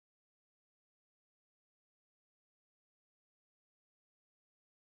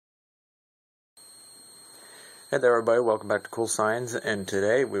Hey there everybody, welcome back to Cool Science, and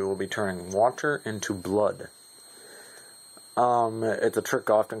today we will be turning water into blood. It's a trick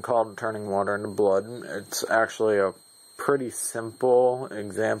often called turning water into blood. It's actually a pretty simple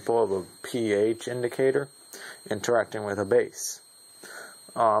example of a pH indicator interacting with a base.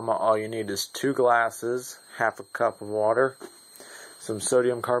 All you need is 2 glasses, half a cup of water, some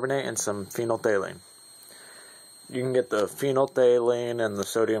sodium carbonate, and some phenolphthalein. You can get the phenolphthalein and the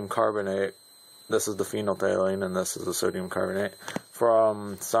sodium carbonate. This is the phenolphthalein and this is the sodium carbonate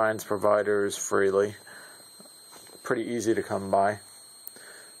from science providers freely. Pretty easy to come by.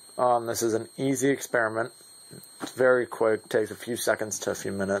 This is an easy experiment. It's very quick, takes a few seconds to a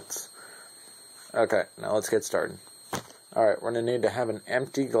few minutes. Okay, now let's get started. Alright, we're going to need to have an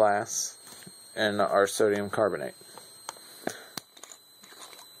empty glass and our sodium carbonate.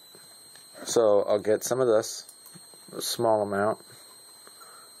 So I'll get some of this, a small amount,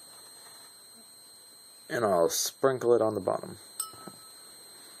 and I'll sprinkle it on the bottom.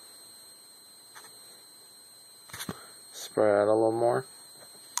 Spread a little more.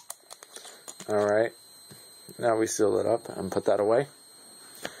 Alright, now we seal it up and put that away.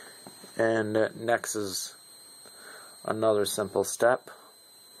 And next is another simple step.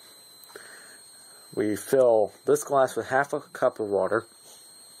 We fill this glass with half a cup of water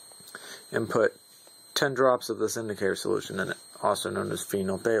and put 10 drops of this indicator solution in it, also known as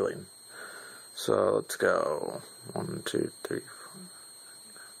phenolphthalein. So let's go 1, 2, 3,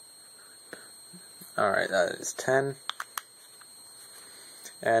 4. Alright, that is 10.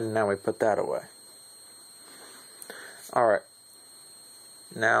 And now we put that away. Alright,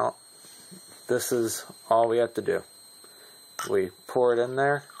 now this is all we have to do. We pour it in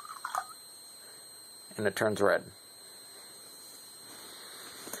there and it turns red.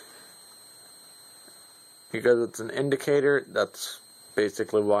 Because it's an indicator, that's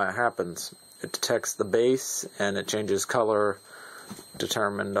basically why it happens. It detects the base and it changes color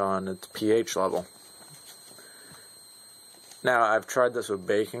determined on its pH level. Now, I've tried this with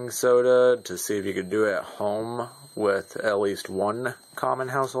baking soda to see if you could do it at home with at least one common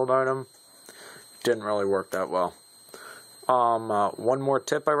household item. Didn't really work that well. One more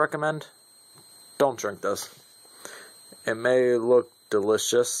tip I recommend: don't drink this. It may look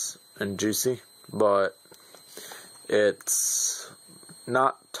delicious and juicy, but it's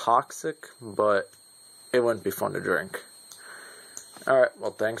not toxic, but it wouldn't be fun to drink. Alright,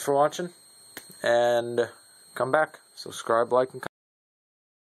 well, thanks for watching, and come back, subscribe, like, and comment.